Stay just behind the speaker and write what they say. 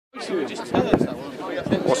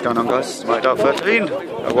What's going on, guys? Mike Dartford in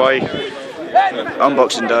away.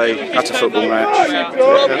 Unboxing day. That's a football match.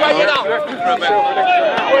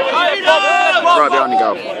 Right behind the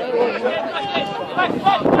goal.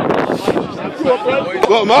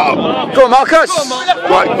 Got him up! Go on, Marcus!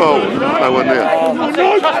 Great ball. No one there.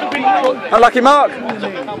 Unlucky Mark!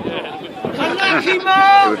 Unlucky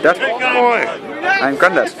Mark! Good dad. And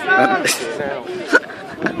granddad.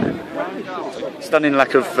 Stunning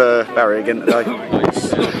lack of Barry again today.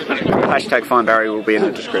 Hashtag find Barry will be in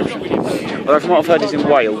the description. Although from what I've heard, he's in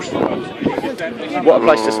Wales. What a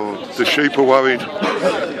place to... The sheep are worried.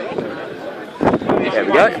 There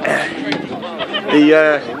we go.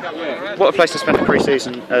 What a place to spend a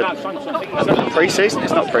pre-season. Pre-season?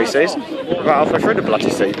 It's not pre-season. We're about halfway through the bloody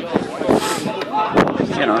season.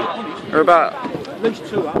 You know, we're about,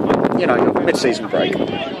 you know, your mid-season break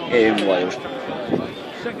here in Wales.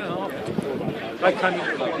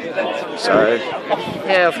 So,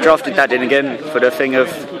 yeah, I've drafted that in again for the thing of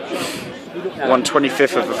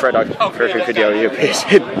 1/25th of a Freddo for every video he appears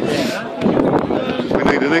in. We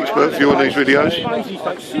need an expert for you on these videos.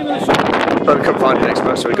 But we couldn't find an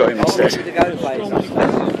expert, so we got him instead.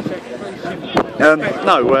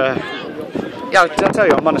 Yeah, did I tell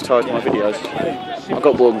you I monetised my videos? I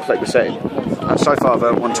got more than click the setting. So far I've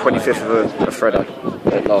earned 1/25th of a Freddo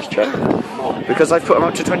at last check. Because they've put them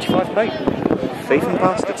up to 25p. Thieving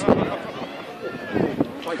bastards.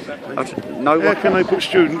 No one. How can they put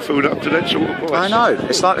student food up to that sort of price? I know,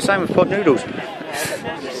 it's like the same with pot noodles.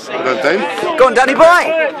 Well done, Dan. Go on, Danny boy!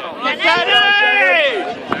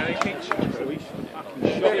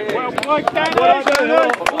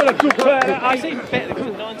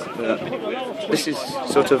 This is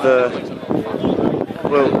sort of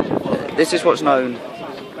this is what's known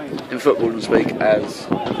in football and speak as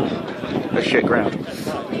a shit ground.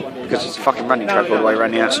 Because it's a fucking running track all the way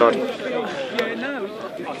around the outside.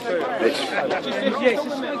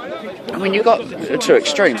 I mean, you've got two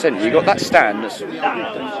extremes, haven't you? You've got that stand that's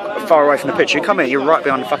far away from the pitch. You come here, you're right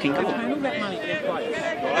behind the fucking goal.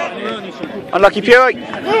 Unlucky Pewee!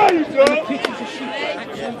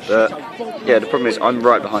 But, yeah, the problem is I'm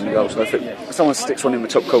right behind the goal, so if someone sticks one in the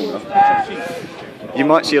top corner, you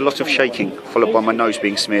might see a lot of shaking, followed by my nose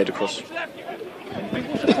being smeared across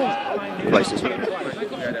places.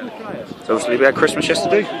 So obviously we had Christmas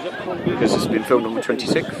yesterday, because it's been filmed on the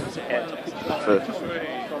 26th, for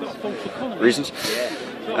reasons.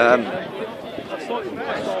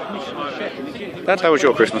 Dad, how was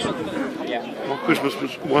your Christmas? My Christmas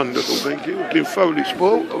was wonderful, thank you. I've been thoroughly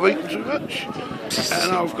spoiled, I've eaten too much.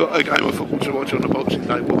 And I've got a game of football to watch on the Boxing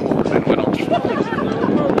Day. What more than when I'm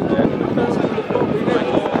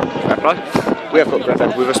We have got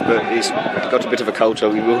Granddad with us, but he's got a bit of a cold, so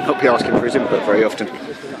we will not be asking for his input very often.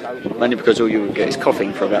 Mainly because all you will get is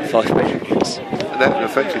coughing for about 5 minutes. And that in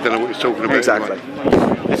effect, you don't know what he's talking about. Exactly.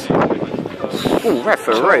 Oh,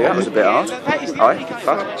 referee, that was a bit hard. Aye,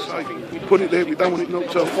 fuck. Put it there, we don't want it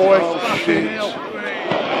knocked off. Oh, shit.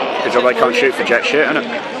 Good job they can't shoot for jack shit, isn't it?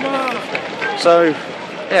 So,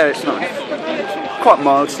 yeah, it's not quite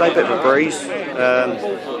mild today, bit of a breeze.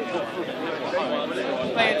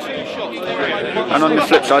 And on the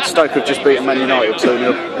flip side, Stoke have just beaten Man United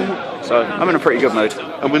 2-0. So, I'm in a pretty good mood.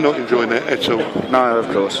 And we're not enjoying that at all. No, of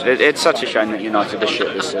course. It's such a shame that United are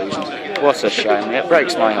shit this season. What a shame. It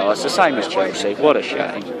breaks my heart. It's the same as Chelsea. What a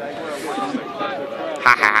shame.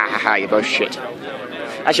 Ha ha ha ha, you're both shit.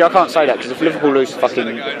 Actually, I can't say that, because if Liverpool lose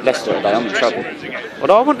fucking Leicester today, I'm in trouble.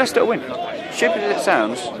 Although I want Leicester to win. Stupid as it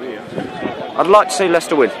sounds, I'd like to see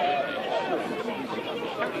Leicester win.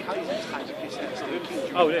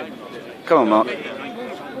 Come on, Mark.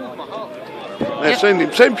 Now send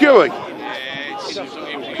him. Send Pewee.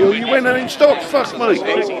 Pewee, you went and in stock. Fuck me.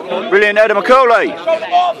 Brilliant, Adam Macaulay.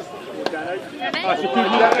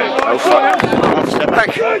 Oh, fuck. Step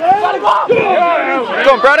back.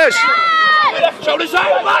 Go on, brothers. Shoulders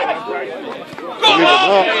out, mate!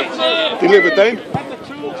 Deliver, Dan.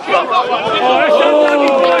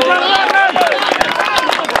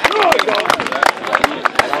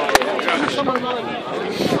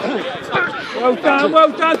 Well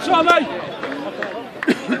done, Tommy!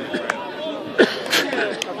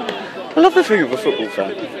 I love the thing of a football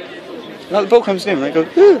fan. Like the ball comes in and they go,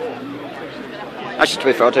 ooh. Actually, to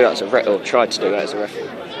be fair, I'll do that as a ref, or try to do that as a ref.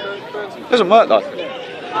 It doesn't work though.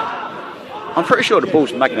 I'm pretty sure the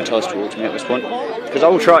ball's magnetised towards me at this point. Because I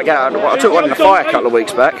will try to get out of the way. I took one in the fire a couple of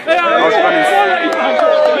weeks back. I was running.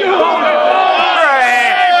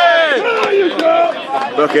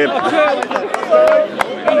 Book him.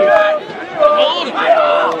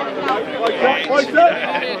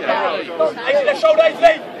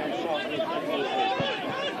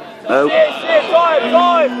 Oh.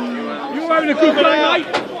 Time! You're having a good game, mate.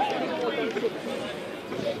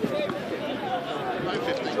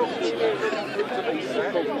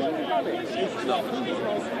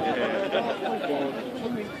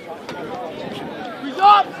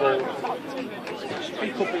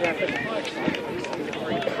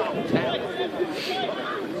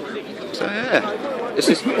 So yeah,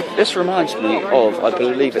 this reminds me of, I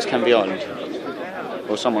believe it's Canby Island,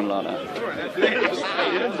 or someone like that.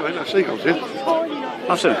 Yeah, seagulls here.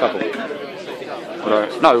 I've seen a couple.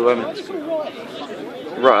 No,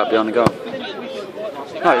 right up behind the goal.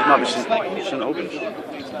 No, it might be St Albans.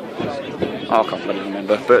 Oh, I can't bloody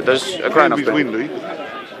remember, but there's a ground up there. Windy.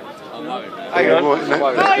 Hang on.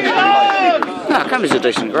 No, Canby's a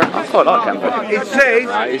decent ground. I quite like Canby. It says.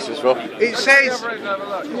 Nah, it's just rough. It says.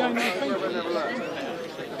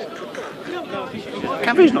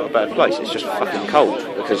 Canby's not a bad place, it's just fucking cold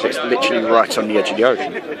because it's literally right on the edge of the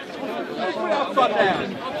ocean.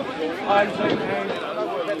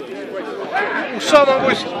 Someone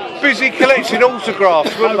was busy collecting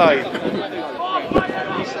autographs, weren't they?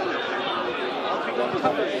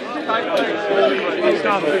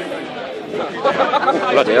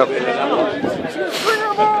 Bloody hell.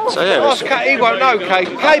 So yeah, Ask he won't know,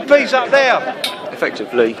 KP's up there.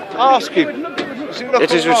 effectively, Ask him.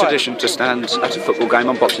 it is a tradition to stand at a football game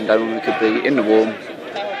on Boxing Day when we could be in the warm,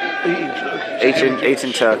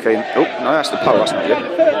 eating turkey. Oh, no, that's the pole, that's not good.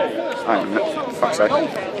 Hang on a minute, fuck's sake.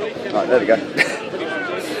 Right, there we go.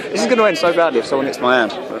 This is going to end so badly if someone hits my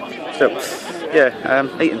hand, but still. Yeah,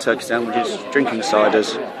 eating turkey sandwiches, drinking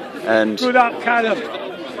ciders, and Good up, Callum.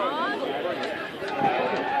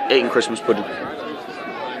 eating Christmas pudding.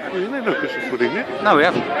 There's no Christmas pudding yet. No, we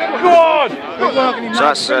haven't. Go on!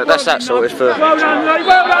 So that's that sorted for... Well done, mate,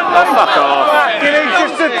 well done, Oh, fuck off. He's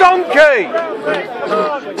just a donkey.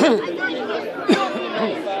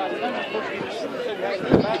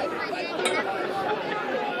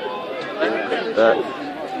 But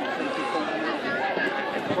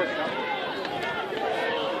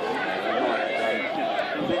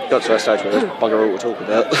got to that stage where there's bugger all to talk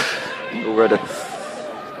about already.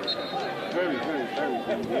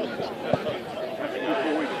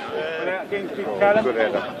 Good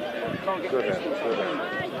header. Good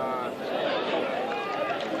header.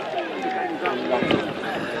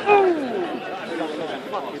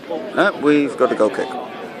 We've got a goal kick.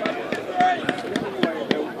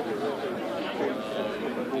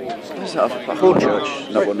 Is that a Hornchurch?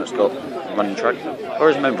 Another one that's got running track. Or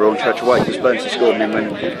is a member Hornchurch away because Burnsley scored and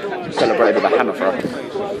then when celebrated with a hammer throw.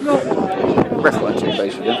 Ref weren't too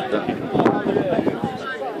pleased with him, but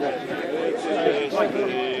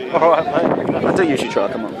Alright, mate. I do usually try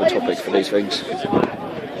to come up with a topic for these things.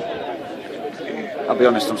 I'll be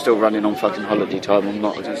honest, I'm still running on fucking holiday time. I'm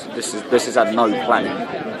not. This has had no planning.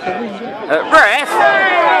 Ref!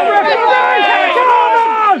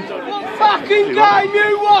 fucking game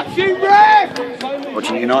you watching, ref!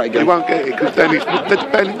 Watching United He game. won't get it because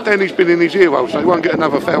Danny's been in his ear hole, so he won't get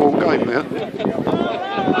another foul all game now.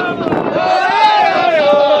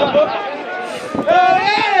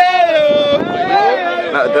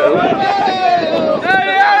 That'll do.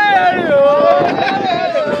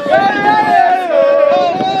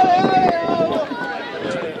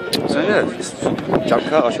 So yeah, jump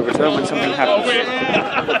cut. I shall return when something happens.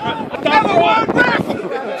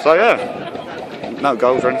 So yeah, no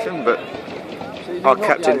goals or anything, but our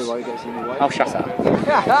captains. Oh, shut up!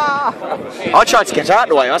 I tried to get out of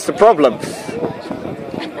the way. That's the problem.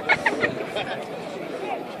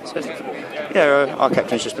 So, yeah, our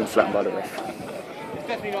captain's just been flattened by the ref.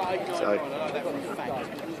 So,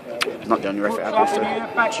 not the only ref it happens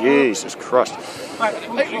to. Jesus Christ!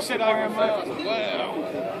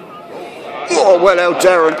 Oh, well held,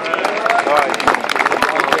 Darren.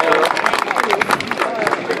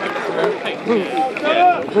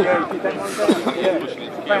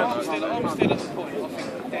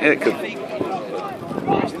 Yeah, it could.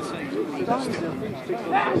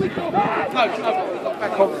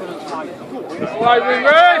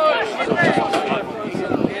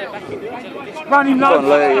 Running low.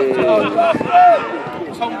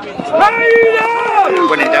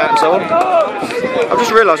 When it down, so on. I've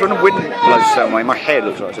just realised when the wind blows the same way, my hair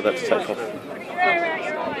looks like it's about to take off.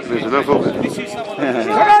 There's enough of it.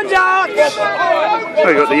 Oh,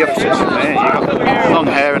 you got the opposites from there. You got long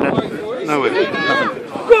hair and then Nowhere.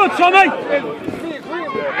 Good, Tommy.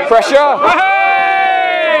 pressure.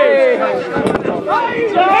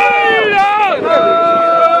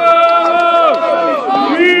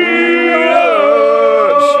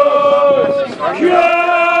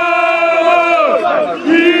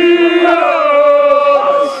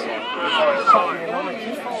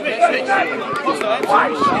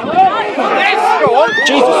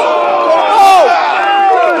 Jesus.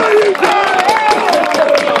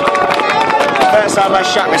 First time I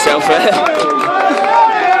shot myself there.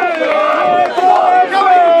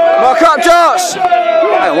 Mark up, Josh!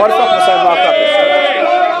 Hang on, why the fuck am I saying mark up?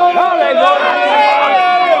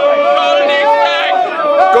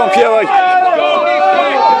 Go on, Pewee.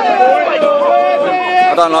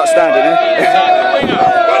 I don't like standing, eh?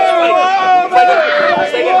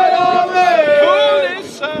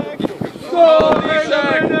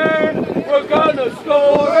 We're gonna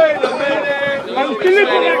score in a minute. I'm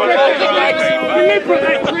deliberately.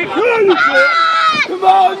 Come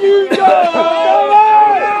on, you go! Go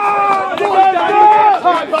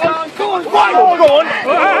on!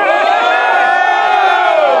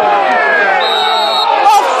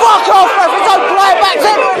 Oh, fuck off, ref! Don't play it back to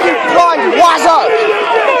him! You blind wazzo!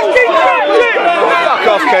 Fuck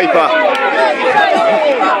off, keeper!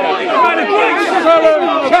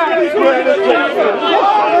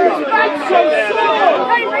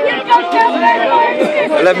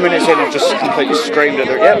 11 minutes in, I've just completely screamed at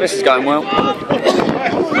her. Yep, this is going well.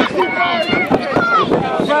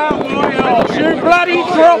 You bloody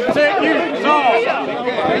dropped it, you dog!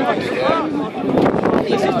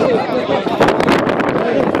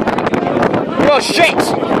 Oh, shit!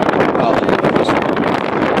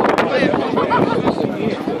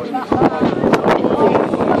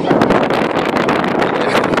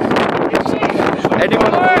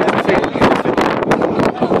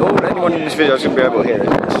 Anyone in this video is going to be able to hear it.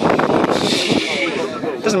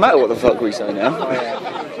 Doesn't matter what the fuck we say now.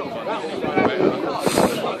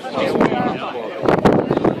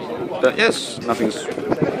 But yes, nothing's.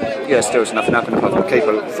 Yeah, still nothing happened apart from the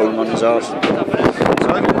keeper falling on his arse. So,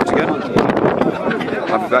 once again,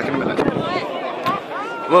 I'll be back in a minute.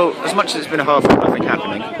 Well, as much as it's been a half of nothing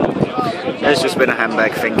happening, there's just been a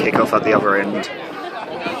handbag thing kick off at the other end.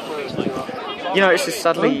 You know, it's just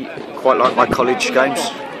sadly quite like my college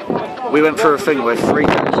games. We went through a thing where 3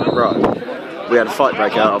 games in a row, we had a fight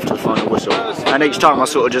break out after the final whistle. And each time I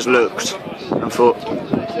sort of just looked and thought,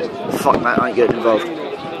 fuck that, I ain't getting involved.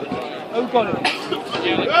 Who got it?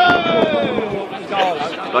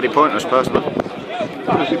 Bloody pointless, personally.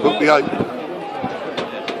 He booked the 8.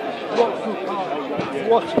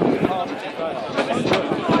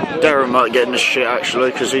 Darren might get in the shit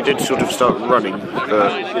actually, because he did sort of start running,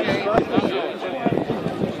 but...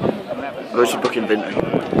 Where's he booking Vinty?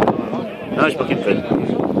 No, he's booking Vin.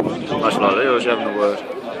 Most likely, or is he having a word?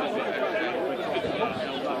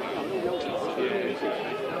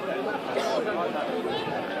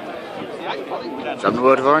 He's having a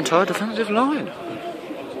word of our entire defensive line.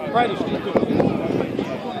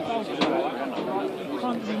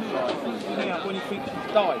 When you think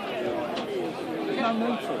he's died. There's no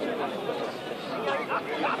need for it.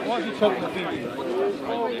 Why are you talking to Vinny?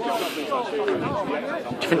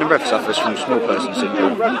 Do you think the ref suffers from small person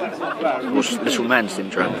syndrome? Or little man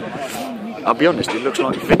syndrome? I'll be honest, it looks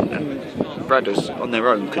like Vin and Bradders on their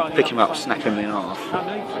own could pick him up, snap him in half.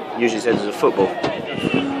 Use his head as a football.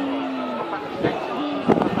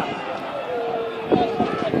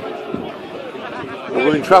 Well,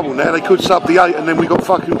 we're in trouble now. They could sub the 8 and then we got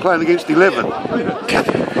fucking playing against 11.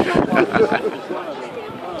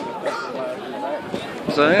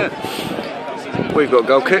 So yeah, we've got a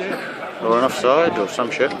goal kick, or an offside, or some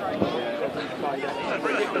shit.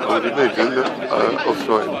 Oh, did they do that?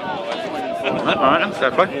 Offside. Alright then,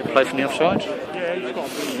 fair play. Play from the offside.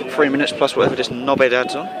 3 minutes plus whatever this knobhead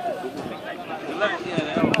adds on.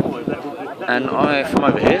 And I, from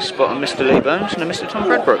over here, spot a Mr. Lee Bones and a Mr. Tom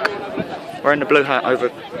Bradbrook. Wearing the blue hat over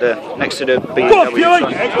there, next to the BMW sign.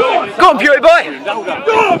 Go on, Pewee boy!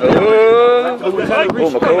 Oh,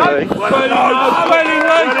 Macaulay. What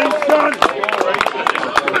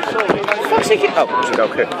the fuck's he kick? Oh, it was a goal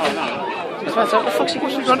kick. What the fuck's he kick?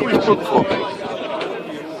 What his book for?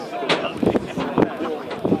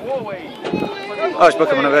 Oh, he's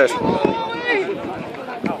booking one of theirs.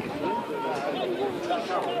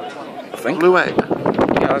 I think. Blue hat.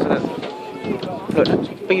 Yeah, how's it? Look,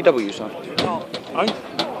 BMW sign. Oh,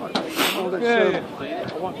 Yeah.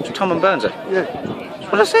 It's Tom and Burns. yeah.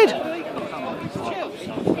 That's what I said.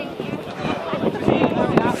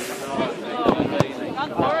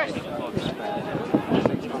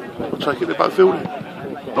 I take it they're both fielding.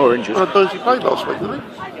 Or injured. Well, Burnsy played last week, didn't he?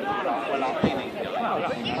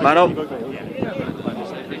 Man up.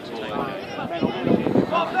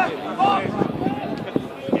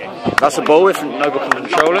 That's a ball. If nobody can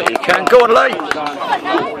control it, you can. Go on, Lee.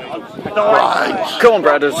 Right. Come on,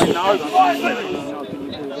 Bradders.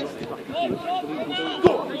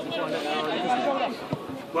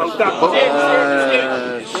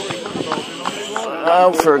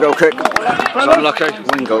 Oh, for a goal kick. It's unlucky.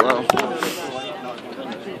 Win goal.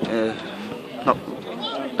 Not.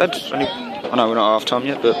 That's only. I know we're not half time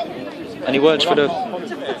yet, but any words for the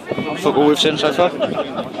football we've seen so far?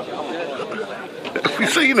 Have we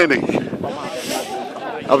seen any?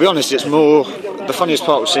 I'll be honest, it's more. The funniest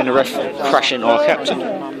part was seeing the ref crash into our captain.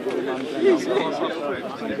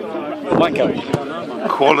 Wanko.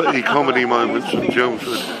 Quality comedy moments from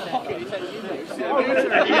Chelmsford.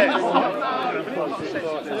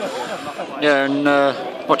 Yeah, and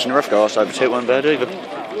watching the ref go arse over to it wasn't bad either.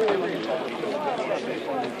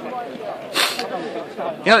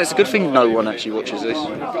 You know, it's a good thing no one actually watches this.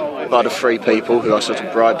 By the 3 people who I sort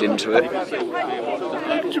of bribed into it.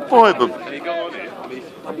 How did you bribe them?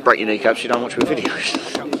 Break your kneecaps, you don't watch with videos.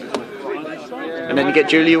 And then you get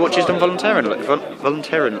Julie who watches them voluntarily.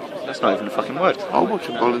 Voluntarily. That's not even a fucking word. I watch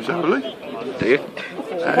them voluntarily. Do you?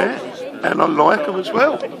 Yeah, and I like them as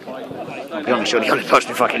well. I'll be honest, you're the only person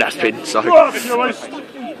who fucking has been, so... Come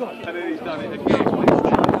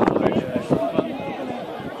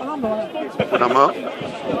up.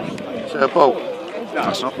 Is that a ball?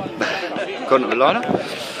 That's not. According to the liner.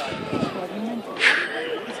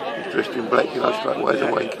 Dressed in black, you know, straight away as a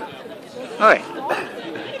wanker. Hey.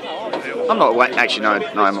 I'm not a wanker. Actually, no,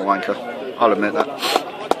 I'm a wanker. I'll admit that.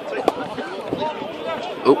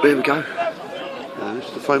 Oh, here we go. This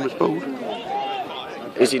is the famous ball.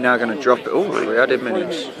 Is he now going to drop it? Oh, 3 added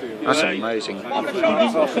minutes. That's amazing.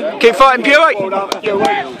 Keep fighting, Pewee!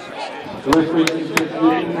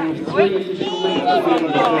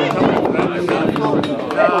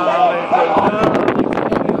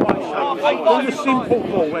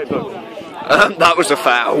 That was a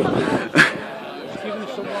foul.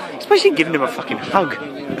 Especially giving him a fucking hug.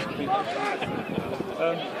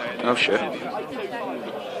 Oh shit.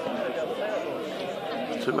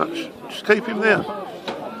 Too much. Just keep him there.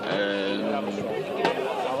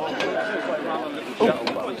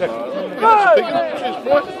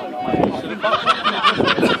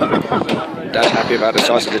 Dad's happy about the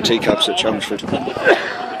size of the teacups at Chelmsford.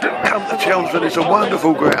 Come to Chelmsford, it's a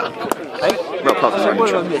wonderful ground. Not apart from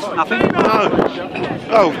furniture. No.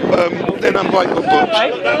 Oh, then unbreakable books.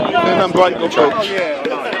 Then unbreakable books.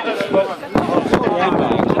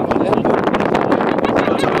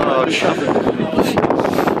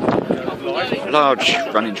 Large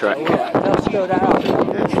running track.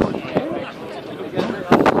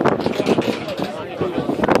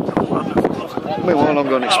 Meanwhile, I'm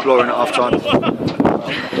going exploring at half time.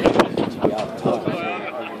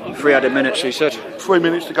 3 added minutes, he said. 3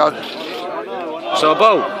 minutes to go. So a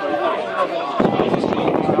bowl. I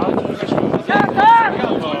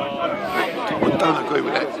don't agree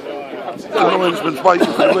with that. The linesman's waiting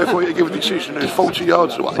for the referee to give a decision who's 40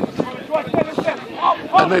 yards away.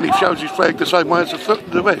 And then he shows his flag the same way as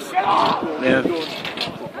the ref. Yeah.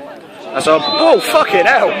 That's our... Oh, fucking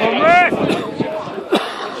hell!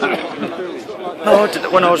 No,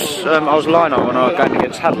 when I was lying on when I was going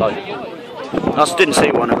against Hadlow. I just didn't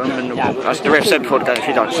see one of them, and the ref said before the game, if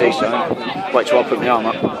you don't see something, wait till I put my arm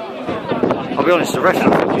up. I'll be honest, the ref at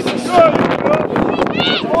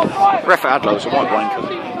Hadlow's a white wanker.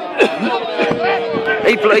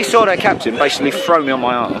 He saw their captain basically throw me on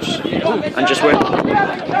my arse and just went,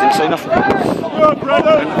 didn't say nothing.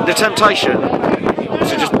 And the temptation was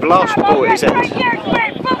to just blast the ball at his head.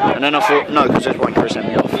 And then I thought, no, because this wanker has sent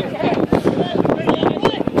me off.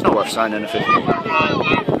 It's not worth saying anything.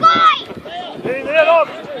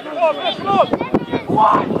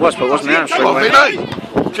 Worst part wasn't the hamstring. Come on, Vinny.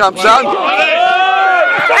 Jump, son. It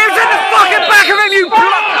was in the fucking back of him, you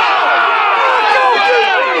block!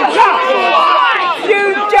 You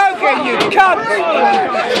joking, you cunt!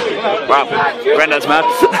 Wow, Grandad's mad.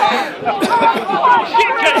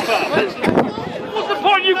 What's the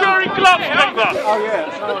point you wearing gloves, neighbour? Oh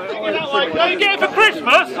yeah. You get them for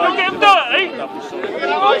Christmas? You get them dirty?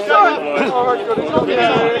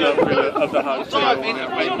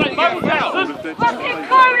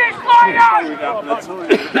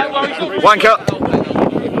 Wanker.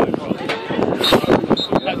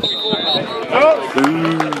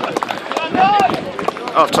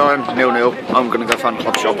 Half time, 0-0. I'm going to go find a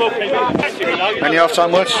club shop. Any half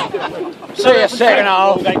time words? See you second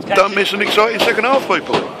half. Don't miss an exciting second half,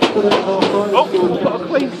 people.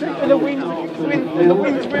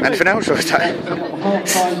 Anything else? Or is that?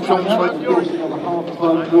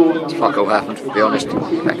 Fuck all happened, to be honest.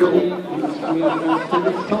 Heck all.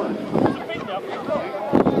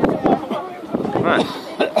 Right.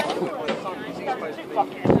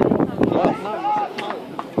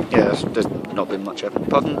 Yeah, there's not been much happened,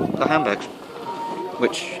 apart from the handbags,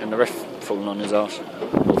 which, and the ref falling on his arse.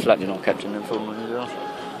 Or flattening our captain and falling on his arse.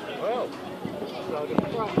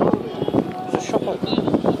 There's a shop up there.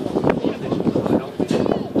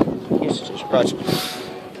 Yes, it is. Right.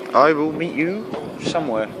 I will meet you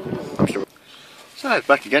somewhere. I'm sure. So,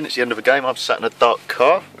 back again, it's the end of the game. I'm sat in a dark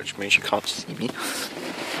car, which means you can't see me.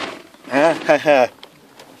 Yeah,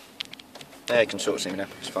 you can sort of see me now,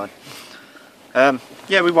 it's fine.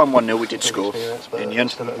 Yeah, we won 1-0, we did score in the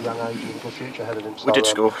end. We did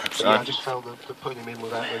score, so. I just felt that putting him in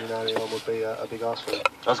without winning early on would be a big ask for him.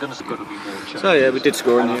 I was going to say, it'll be more. So yeah, we did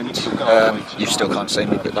score in the end. You still can't see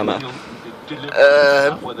me, but it doesn't matter.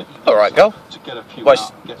 Alright, goal.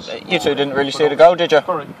 Well, you two didn't really see the goal, did you?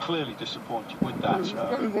 Very clearly disappointed with that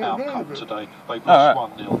outcome today. They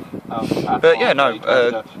Alright. 1-0. But yeah, no,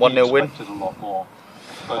 1-0 win.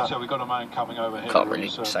 But we've got a man coming over here. Can't really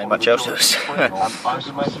say much else.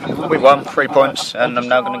 We won 3 points, and I'm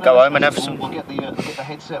now going to go home and have some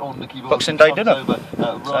Boxing Day dinner. So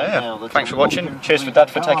yeah, thanks for watching. Cheers for Dad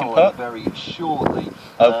for taking part.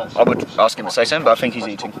 I would ask him to say something, but I think he's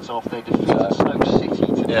eating.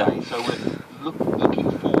 Yeah.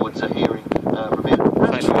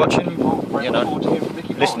 Thanks for watching. You know,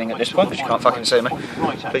 listening at this point because you can't fucking see me.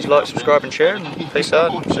 Please like, subscribe, and share. And peace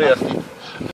out. See ya.